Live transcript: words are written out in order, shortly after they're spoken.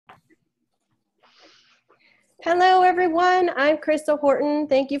Hello, everyone. I'm Crystal Horton.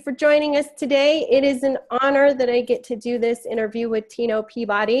 Thank you for joining us today. It is an honor that I get to do this interview with Tino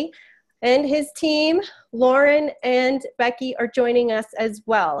Peabody and his team. Lauren and Becky are joining us as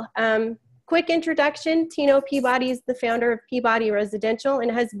well. Quick introduction, Tino Peabody is the founder of Peabody Residential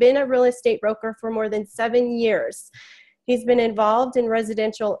and has been a real estate broker for more than 7 years. He's been involved in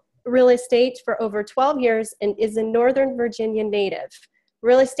residential real estate for over 12 years and is a Northern Virginia native.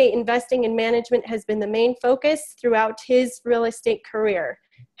 Real estate investing and management has been the main focus throughout his real estate career.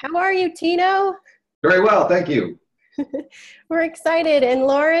 How are you, Tino? Very well, thank you. We're excited. And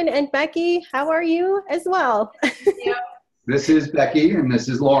Lauren and Becky, how are you as well? This is Becky and this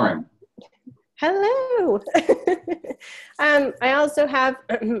is Lauren. Hello. I also have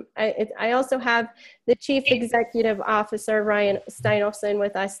the Chief Executive Officer, Ryan Steinolson,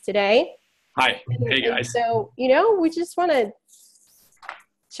 with us today. Hi. Hey, guys. So, we just want to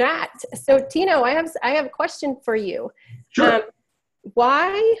chat. So Tino, I have a question for you. Sure.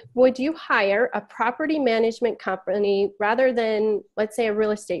 Why would you hire a property management company rather than, let's say, a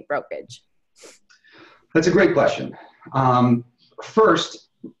real estate brokerage? That's a great question. First,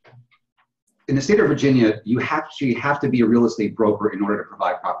 in the state of Virginia, you actually have to be a real estate broker in order to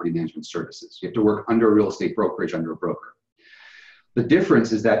provide property management services. You have to work under a real estate brokerage under a broker. The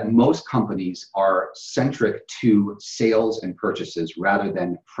difference is that most companies are centric to sales and purchases rather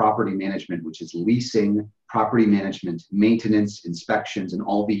than property management, which is leasing, property management, maintenance, inspections, and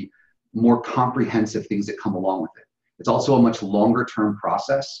all the more comprehensive things that come along with it. It's also a much longer term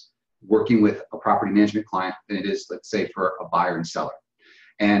process working with a property management client than it is, let's say, for a buyer and seller.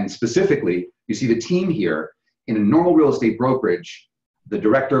 And specifically, you see the team here in a normal real estate brokerage. The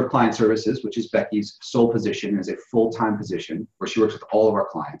Director of Client Services, which is Becky's sole position, is a full-time position where she works with all of our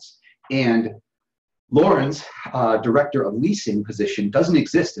clients. And Lauren's Director of Leasing position doesn't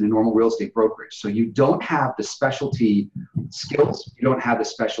exist in a normal real estate brokerage. So you don't have the specialty skills, you don't have the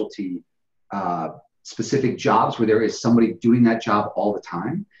specialty specific jobs where there is somebody doing that job all the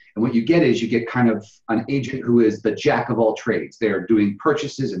time. And what you get is you get kind of an agent who is the jack of all trades. They're doing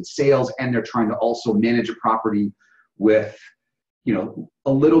purchases and sales, and they're trying to also manage a property with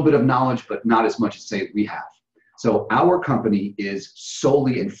a little bit of knowledge, but not as much as, say, we have. So our company is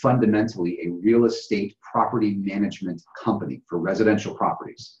solely and fundamentally a real estate property management company for residential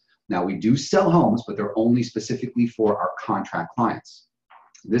properties. Now, we do sell homes, but they're only specifically for our contract clients.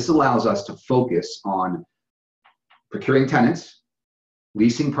 This allows us to focus on procuring tenants,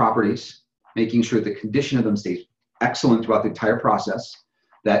 leasing properties, making sure the condition of them stays excellent throughout the entire process,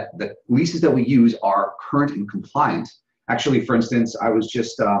 that the leases that we use are current and compliant. Actually, for instance,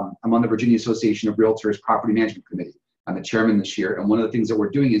 I'm on the Virginia Association of Realtors Property Management Committee. I'm the chairman this year. And one of the things that we're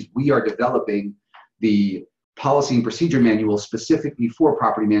doing is we are developing the policy and procedure manual specifically for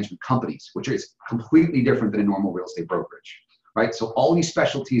property management companies, which is completely different than a normal real estate brokerage, right? So all these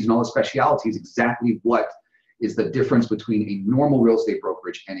specialties and all the specialities, exactly what is the difference between a normal real estate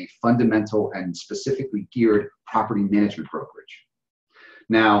brokerage and a fundamental and specifically geared property management brokerage.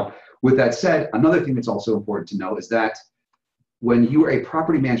 Now, with that said, another thing that's also important to know is that when you are a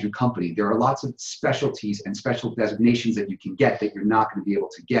property management company, there are lots of specialties and special designations that you can get that you're not going to be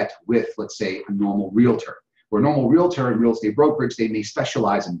able to get with, let's say, a normal realtor. Where a normal realtor and real estate brokerage, they may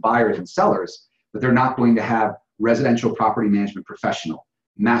specialize in buyers and sellers, but they're not going to have residential property management professional,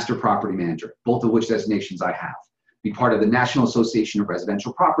 master property manager, both of which designations I have. Be part of the National Association of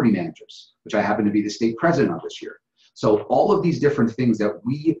Residential Property Managers, which I happen to be the state president of this year. So all of these different things that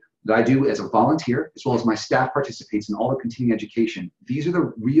I do as a volunteer, as well as my staff participates in all the continuing education. These are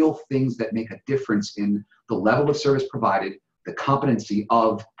the real things that make a difference in the level of service provided, the competency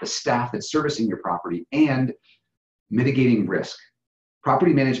of the staff that's servicing your property, and mitigating risk.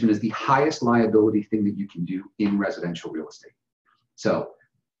 Property management is the highest liability thing that you can do in residential real estate. So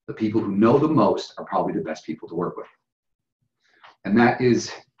the people who know the most are probably the best people to work with. And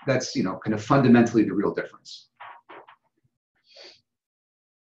that's kind of fundamentally the real difference.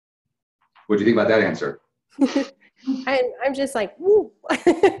 What do you think about that answer? I'm just like, woo.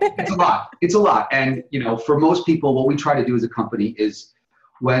 It's a lot. It's a lot. And, for most people, what we try to do as a company is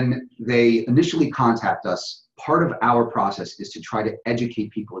when they initially contact us, part of our process is to try to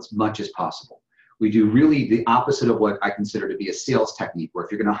educate people as much as possible. We do really the opposite of what I consider to be a sales technique, where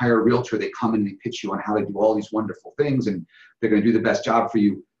if you're going to hire a realtor, they come in and they pitch you on how to do all these wonderful things and they're going to do the best job for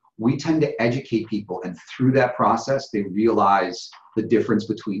you. We tend to educate people, and through that process, they realize the difference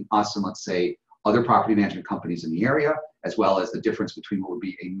between us and, let's say, other property management companies in the area, as well as the difference between what would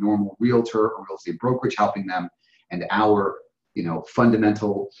be a normal realtor or real estate brokerage helping them and our,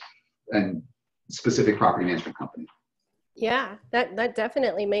 fundamental and specific property management company. Yeah, that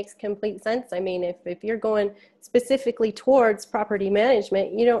definitely makes complete sense. I mean, if you're going specifically towards property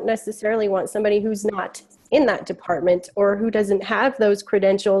management, you don't necessarily want somebody who's not in that department or who doesn't have those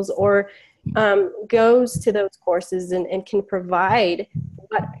credentials or goes to those courses and can provide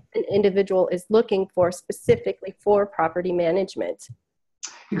what an individual is looking for specifically for property management.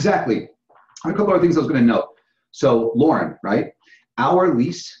 Exactly. A couple other things I was going to note. So Lauren, right? Our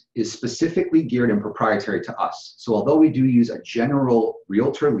lease is specifically geared and proprietary to us. So although we do use a general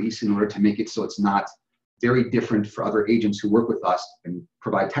realtor lease in order to make it so it's not very different for other agents who work with us and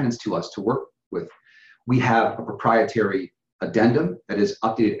provide tenants to us to work with, we have a proprietary addendum that is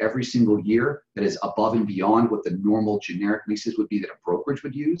updated every single year that is above and beyond what the normal generic leases would be that a brokerage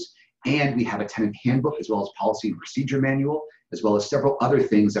would use. And we have a tenant handbook as well as policy and procedure manual, as well as several other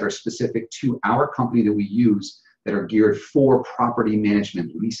things that are specific to our company that we use that are geared for property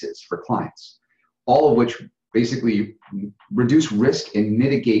management leases for clients, all of which basically reduce risk and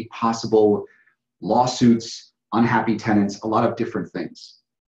mitigate possible lawsuits, unhappy tenants, a lot of different things.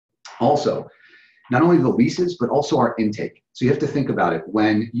 Also, not only the leases, but also our intake. So you have to think about it.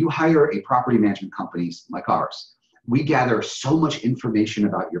 When you hire a property management company like ours, we gather so much information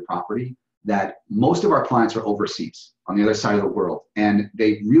about your property that most of our clients are overseas on the other side of the world. And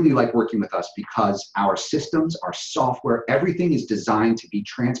they really like working with us because our systems, our software, everything is designed to be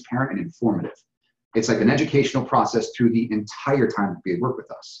transparent and informative. It's like an educational process through the entire time that they work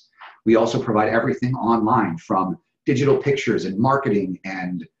with us. We also provide everything online, from digital pictures and marketing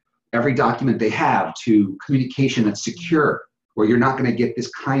and every document they have to communication that's secure, where you're not going to get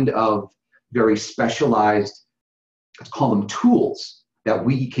this kind of very specialized, let's call them tools, that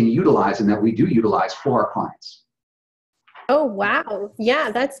we can utilize and that we do utilize for our clients. Oh, wow.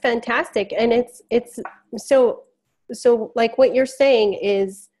 Yeah, that's fantastic. And it's so like what you're saying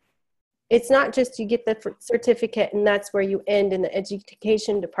is it's not just you get the certificate and that's where you end in the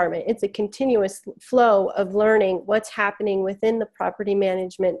education department. It's a continuous flow of learning what's happening within the property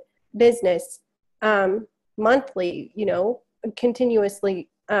management business, monthly, continuously.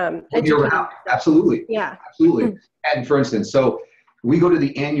 Year round. Absolutely. Yeah. Absolutely. And for instance, so we go to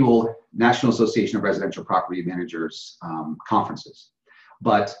the annual National Association of Residential Property Managers conferences.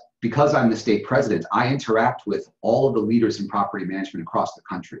 But because I'm the state president, I interact with all of the leaders in property management across the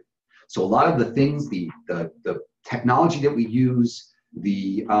country. So a lot of the things, the technology that we use,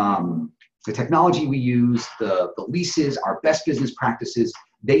 the technology we use, the leases, our best business practices,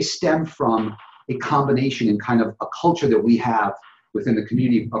 they stem from a combination and kind of a culture that we have within the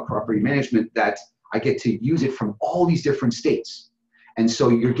community of property management that I get to use it from all these different states. And so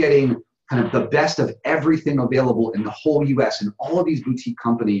you're getting kind of the best of everything available in the whole US and all of these boutique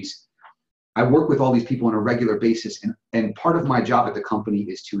companies. I work with all these people on a regular basis. And part of my job at the company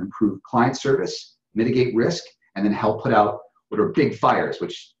is to improve client service, mitigate risk, and then help put out what are big fires,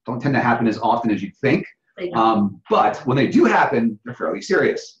 which don't tend to happen as often as you'd think. But when they do happen, they're fairly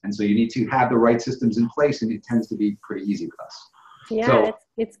serious. And so you need to have the right systems in place, and it tends to be pretty easy with us. Yeah, so,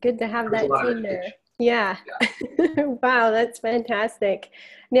 it's good to have that team there. Yeah. Wow, that's fantastic.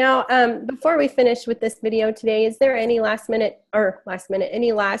 Now, before we finish with this video today, is there any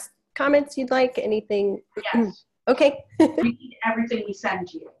any last comments you'd like? Anything? Yes. Okay. We need everything we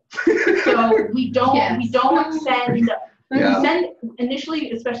send you. So we don't send. Yeah. We send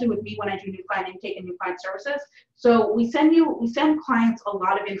initially, especially with me when I do new client intake and new client services. So we send clients a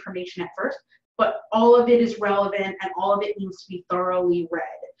lot of information at first, but all of it is relevant and all of it needs to be thoroughly read.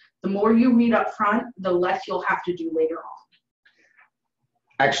 The more you read up front, the less you'll have to do later on.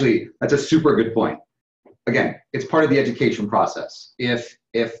 Actually, that's a super good point. Again, it's part of the education process. If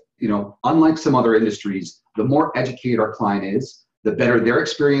unlike some other industries, the more educated our client is, the better their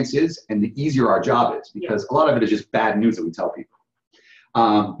experience is, and the easier our job is, because a lot of it is just bad news that we tell people.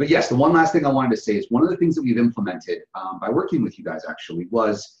 But yes, the one last thing I wanted to say is one of the things that we've implemented by working with you guys actually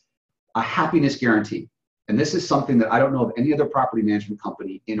was a happiness guarantee. And this is something that I don't know of any other property management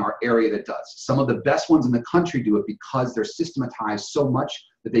company in our area that does. Some of the best ones in the country do it because they're systematized so much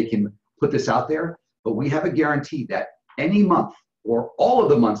that they can put this out there. But we have a guarantee that any month or all of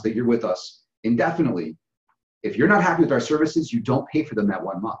the months that you're with us indefinitely, if you're not happy with our services, you don't pay for them that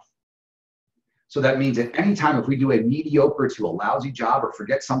 1 month. So that means at any time, if we do a mediocre to a lousy job or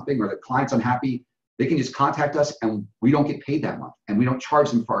forget something or the client's unhappy, they can just contact us and we don't get paid that month and we don't charge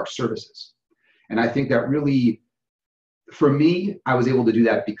them for our services. And I think that really, for me, I was able to do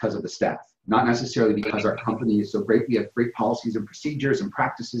that because of the staff, not necessarily because our company is so great. We have great policies and procedures and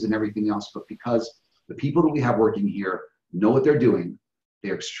practices and everything else, but because the people that we have working here know what they're doing.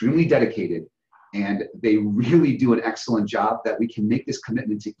 They're extremely dedicated and they really do an excellent job that we can make this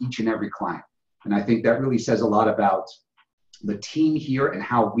commitment to each and every client. And I think that really says a lot about the team here and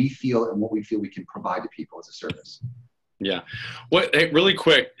how we feel and what we feel we can provide to people as a service. Yeah. Hey, really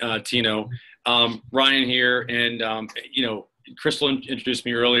quick, Tino, Ryan here, and, Crystal introduced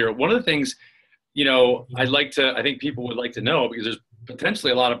me earlier. One of the things, I think people would like to know, because there's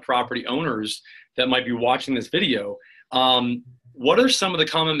potentially a lot of property owners that might be watching this video. What are some of the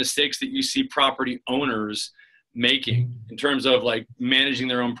common mistakes that you see property owners making in terms of like managing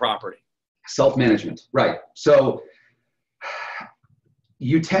their own property? Self-management, right. So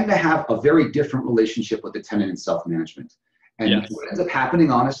you tend to have a very different relationship with the tenant in self-management. And yes. What ends up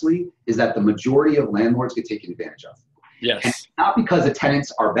happening, honestly, is that the majority of landlords get taken advantage of. Yes. And it's not because the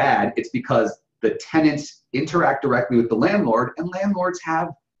tenants are bad, it's because the tenants interact directly with the landlord, and landlords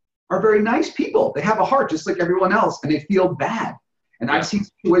are very nice people. They have a heart just like everyone else, and they feel bad. And I've seen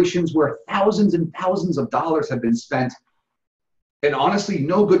situations where thousands and thousands of dollars have been spent, and honestly,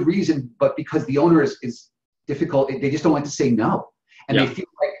 no good reason, but because the owner is difficult, they just don't like to say no. And they feel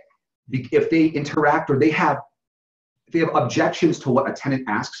like if they interact or if they have objections to what a tenant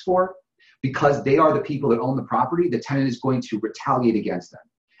asks for, because they are the people that own the property, the tenant is going to retaliate against them.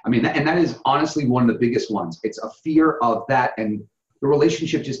 I mean, and that is honestly one of the biggest ones. It's a fear of that, and the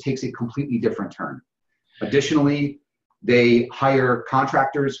relationship just takes a completely different turn. Additionally, they hire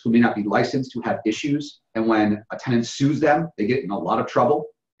contractors who may not be licensed, who have issues, and when a tenant sues them, they get in a lot of trouble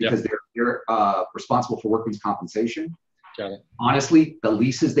because they're responsible for workman's compensation. Got it. Honestly, the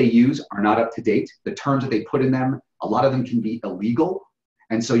leases they use are not up to date. The terms that they put in them, a lot of them can be illegal.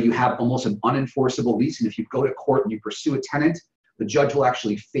 And so you have almost an unenforceable lease. And if you go to court and you pursue a tenant, the judge will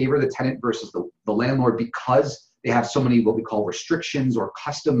actually favor the tenant versus the landlord, because they have so many what we call restrictions or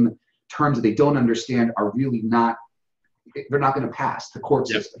custom terms that they don't understand are really they're not going to pass the court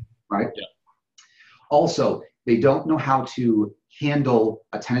system, right? Yeah. Also, they don't know how to handle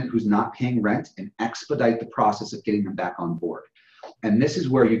a tenant who's not paying rent and expedite the process of getting them back on board. And this is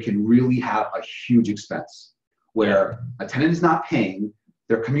where you can really have a huge expense, where a tenant is not paying,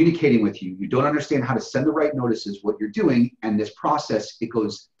 they're communicating with you, you don't understand how to send the right notices, what you're doing, and this process, it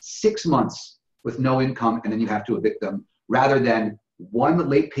goes 6 months with no income, and then you have to evict them, rather than one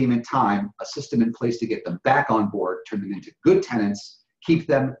late payment time, a system in place to get them back on board, turn them into good tenants, keep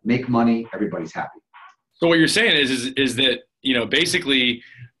them, make money, everybody's happy. So what you're saying is that, basically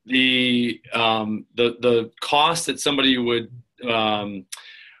the cost that somebody would,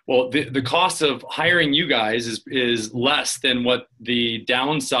 the cost of hiring you guys is less than what the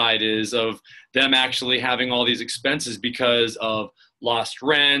downside is of them actually having all these expenses because of lost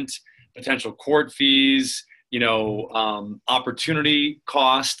rent, potential court fees, opportunity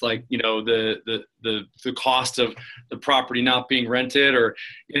cost, like, the cost of the property not being rented, or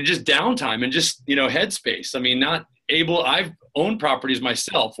just downtime and just, headspace. I mean, I've owned properties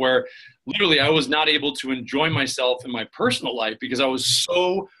myself where literally I was not able to enjoy myself in my personal life because I was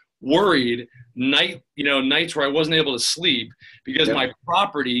so worried nights where I wasn't able to sleep because my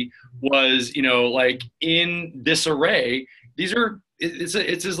property was, like in disarray. It's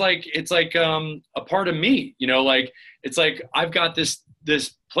like a part of me, it's like I've got this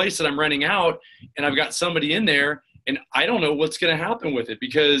place that I'm renting out and I've got somebody in there and I don't know what's going to happen with it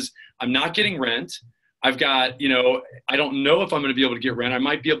because I'm not getting rent. I've got, I don't know if I'm going to be able to get rent. I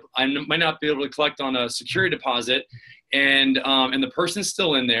might not be able to collect on a security deposit, and the person's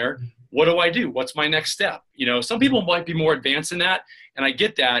still in there. What do I do? What's my next step? Some people might be more advanced in that, and I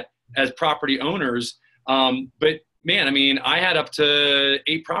get that as property owners. But man, I mean, I had up to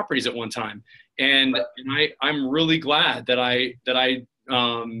 8 properties at one time, and I'm really glad that I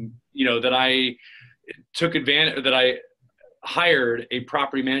took advantage, that I hired a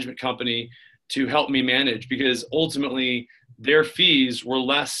property management company to help me manage, because ultimately their fees were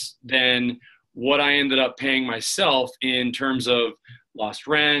less than what I ended up paying myself in terms of lost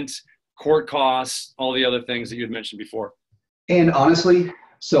rent, court costs, all the other things that you had mentioned before. And honestly,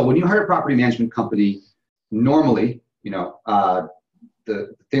 so when you hire a property management company, normally, the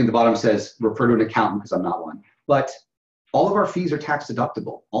thing at the bottom says refer to an accountant, because I'm not one, but all of our fees are tax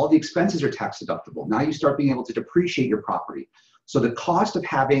deductible. All the expenses are tax deductible. Now you start being able to depreciate your property. So the cost of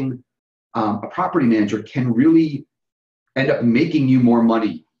having a property manager can really end up making you more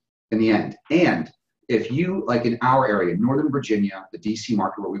money in the end. And if you, like in our area, Northern Virginia, the DC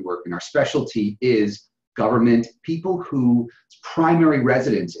market where we work, and our specialty is government, people whose primary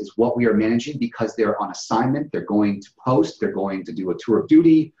residence is what we are managing because they're on assignment, they're going to post, they're going to do a tour of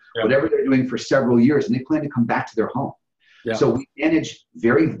duty, whatever they're doing for several years, and they plan to come back to their home. So we manage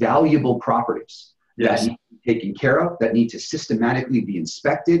very valuable properties that need to be taken care of, that need to systematically be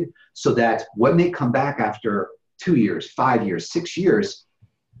inspected, so that when they come back after 2 years, 5 years, 6 years,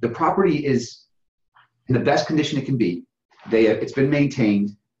 the property is in the best condition it can be. It's been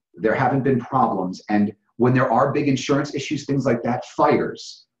maintained. There haven't been problems. And when there are big insurance issues, things like that,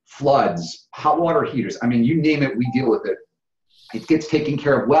 fires, floods, hot water heaters, I mean, you name it, we deal with it. It gets taken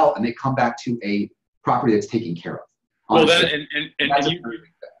care of well, and they come back to a property that's taken care of. Honestly, well,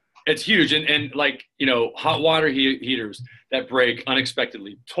 it's huge. And like, you know, hot water heaters that break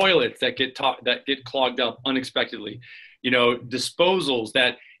unexpectedly, toilets that get clogged up unexpectedly, you know, disposals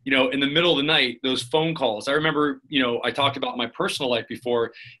that, you know, in the middle of the night, those phone calls. I remember, you know, I talked about my personal life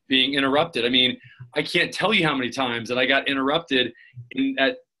before being interrupted. I mean, I can't tell you how many times that I got interrupted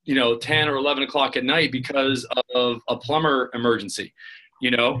at, you know, 10 or 11 o'clock at night because of a plumber emergency,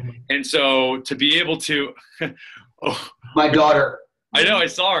 you know? And so to be able to, my daughter, I know, I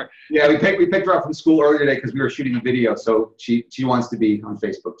saw her. Yeah, we picked her up from school earlier today because we were shooting a video, so she wants to be on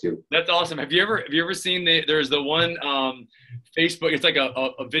Facebook too. That's awesome. Have you ever seen there's the one Facebook? It's like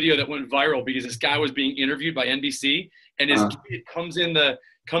a video that went viral because this guy was being interviewed by NBC, and his kid comes in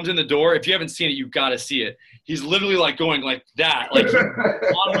the door. If you haven't seen it, you got to see it. He's literally like going like that, like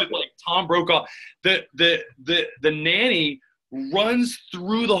on with like Tom Brokaw. The nanny runs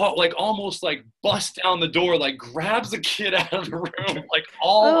through the hall, like almost like busts down the door, like grabs the kid out of the room, like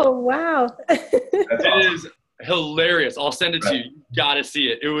all. Oh, wow. It is hilarious. I'll send it to you. You gotta see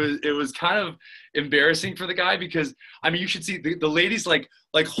it. It was kind of embarrassing for the guy because, I mean, you should see the lady's like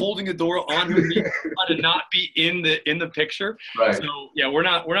holding the door on her knee, trying to not be in the picture. Right. So yeah, we're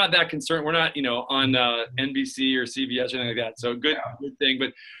not that concerned. We're not, you know, on NBC or CBS or anything like that. So good thing.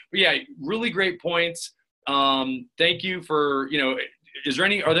 But yeah, really great points. Thank you for, you know,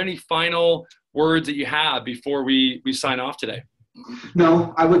 are there any final words that you have before we sign off today?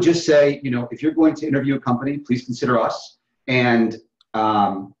 No, I would just say, you know, if you're going to interview a company, please consider us. And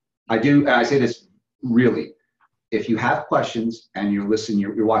I say this really, if you have questions and you're listening,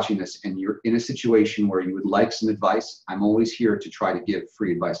 you're watching this and you're in a situation where you would like some advice, I'm always here to try to give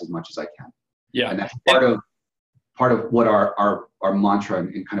free advice as much as I can. Yeah. And that's part of what our mantra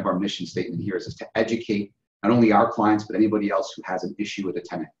and kind of our mission statement here is to educate not only our clients, but anybody else who has an issue with a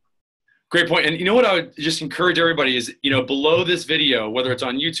tenant. Great point. And you know what I would just encourage everybody is, you know, below this video, whether it's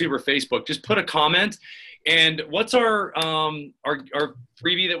on YouTube or Facebook, just put a comment. And what's our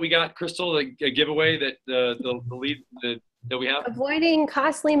freebie that we got, Crystal, a giveaway that the lead that we have? Avoiding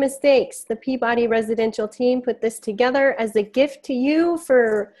costly mistakes. The Peabody Residential team put this together as a gift to you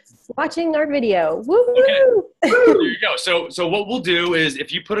for watching our video. Woo-hoo! Okay. There you go. So what we'll do is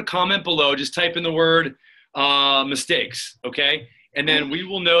if you put a comment below, just type in the word mistakes, okay? And then we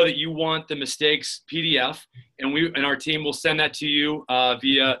will know that you want the mistakes PDF, and our team will send that to you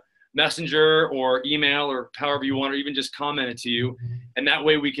via Messenger or email or however you want, or even just comment it to you. And that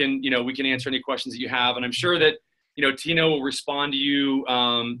way we can answer any questions that you have. And I'm sure that, you know, Tina will respond to you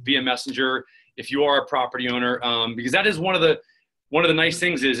via Messenger if you are a property owner, because that is one of the nice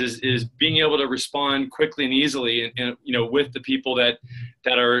things is being able to respond quickly and easily, and you know, with the people that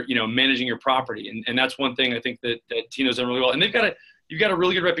are, you know, managing your property. And that's one thing I think that Tina's done really well. And you've got a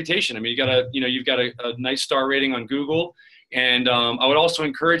really good reputation. I mean, you've got a nice star rating on Google. And I would also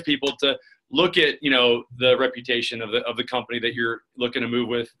encourage people to look at, you know, the reputation of the company that you're looking to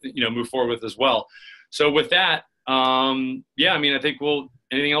move forward with as well. So with that, yeah, I mean, I think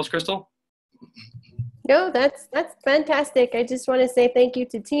anything else, Crystal? No, that's fantastic. I just want to say thank you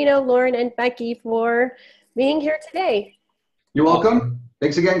to Tina, Lauren, and Becky for being here today. You're welcome.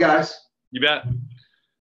 Thanks again, guys. You bet.